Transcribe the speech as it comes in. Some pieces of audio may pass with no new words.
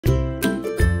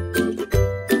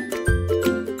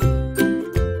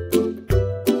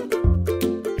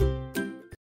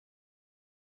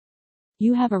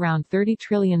You have around 30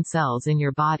 trillion cells in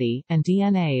your body, and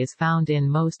DNA is found in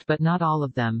most but not all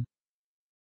of them.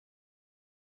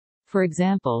 For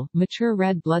example, mature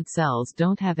red blood cells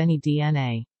don't have any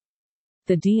DNA.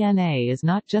 The DNA is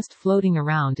not just floating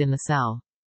around in the cell.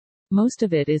 Most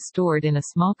of it is stored in a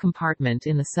small compartment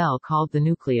in the cell called the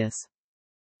nucleus.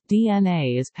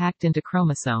 DNA is packed into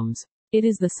chromosomes. It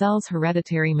is the cell's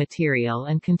hereditary material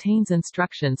and contains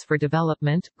instructions for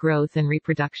development, growth and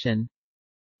reproduction.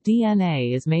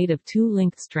 DNA is made of two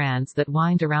linked strands that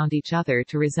wind around each other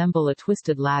to resemble a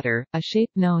twisted ladder, a shape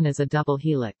known as a double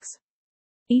helix.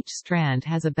 Each strand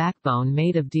has a backbone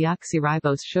made of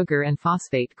deoxyribose sugar and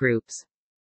phosphate groups.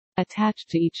 Attached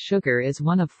to each sugar is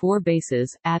one of four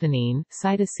bases, adenine,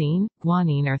 cytosine,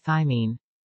 guanine or thymine.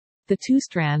 The two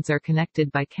strands are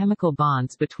connected by chemical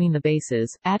bonds between the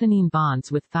bases, adenine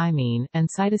bonds with thymine, and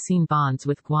cytosine bonds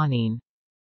with guanine.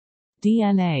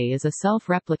 DNA is a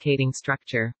self-replicating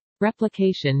structure.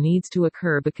 Replication needs to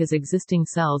occur because existing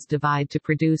cells divide to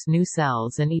produce new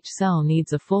cells and each cell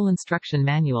needs a full instruction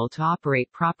manual to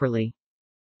operate properly.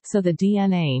 So the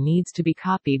DNA needs to be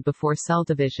copied before cell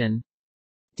division.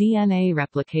 DNA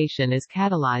replication is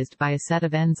catalyzed by a set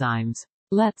of enzymes.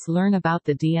 Let's learn about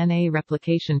the DNA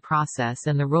replication process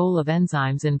and the role of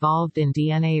enzymes involved in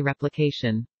DNA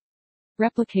replication.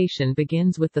 Replication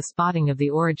begins with the spotting of the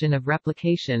origin of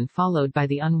replication followed by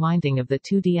the unwinding of the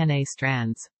two DNA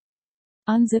strands.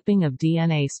 Unzipping of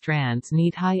DNA strands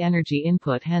need high energy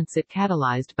input, hence it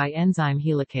catalyzed by enzyme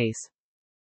helicase.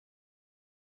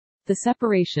 The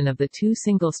separation of the two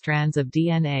single strands of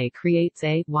DNA creates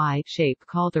a Y shape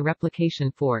called a replication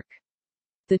fork.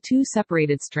 The two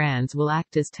separated strands will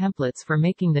act as templates for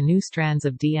making the new strands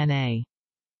of DNA.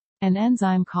 An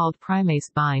enzyme called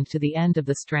primase bind to the end of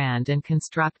the strand and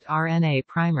construct RNA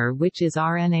primer, which is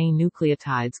RNA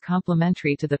nucleotides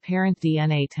complementary to the parent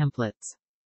DNA templates.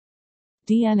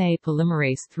 DNA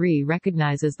polymerase III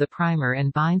recognizes the primer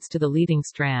and binds to the leading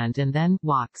strand and then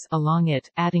walks along it,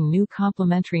 adding new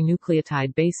complementary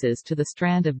nucleotide bases to the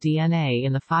strand of DNA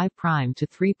in the 5' to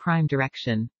 3'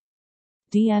 direction.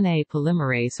 DNA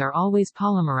polymerase are always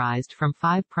polymerized from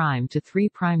 5' to 3'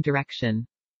 direction.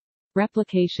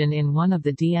 Replication in one of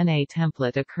the DNA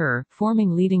template occur,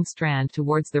 forming leading strand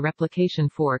towards the replication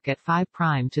fork at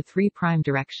 5' to 3'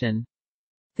 direction.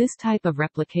 This type of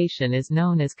replication is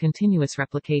known as continuous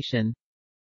replication.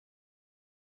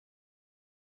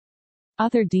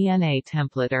 Other DNA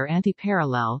template are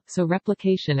antiparallel, so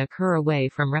replication occur away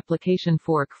from replication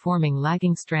fork forming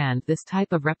lagging strand. This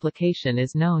type of replication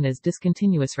is known as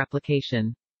discontinuous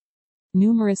replication.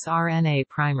 Numerous RNA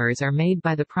primers are made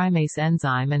by the primase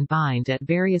enzyme and bind at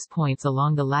various points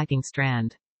along the lagging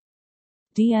strand.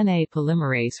 DNA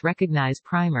polymerase recognize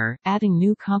primer, adding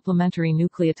new complementary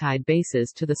nucleotide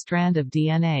bases to the strand of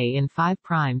DNA in 5'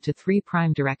 to 3'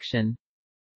 direction.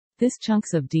 This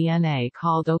chunks of DNA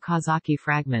called Okazaki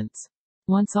fragments.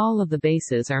 Once all of the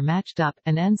bases are matched up,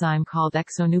 an enzyme called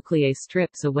exonuclease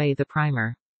strips away the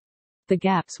primer. The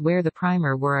gaps where the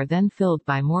primer were are then filled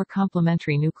by more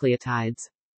complementary nucleotides.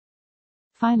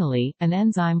 Finally, an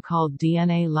enzyme called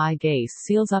DNA ligase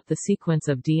seals up the sequence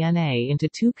of DNA into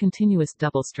two continuous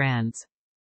double strands.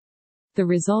 The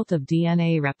result of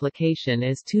DNA replication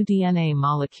is two DNA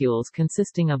molecules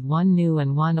consisting of one new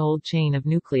and one old chain of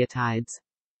nucleotides.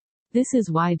 This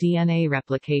is why DNA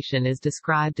replication is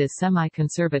described as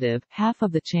semiconservative. Half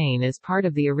of the chain is part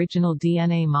of the original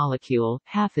DNA molecule,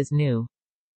 half is new.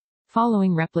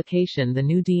 Following replication, the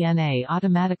new DNA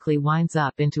automatically winds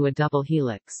up into a double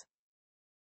helix.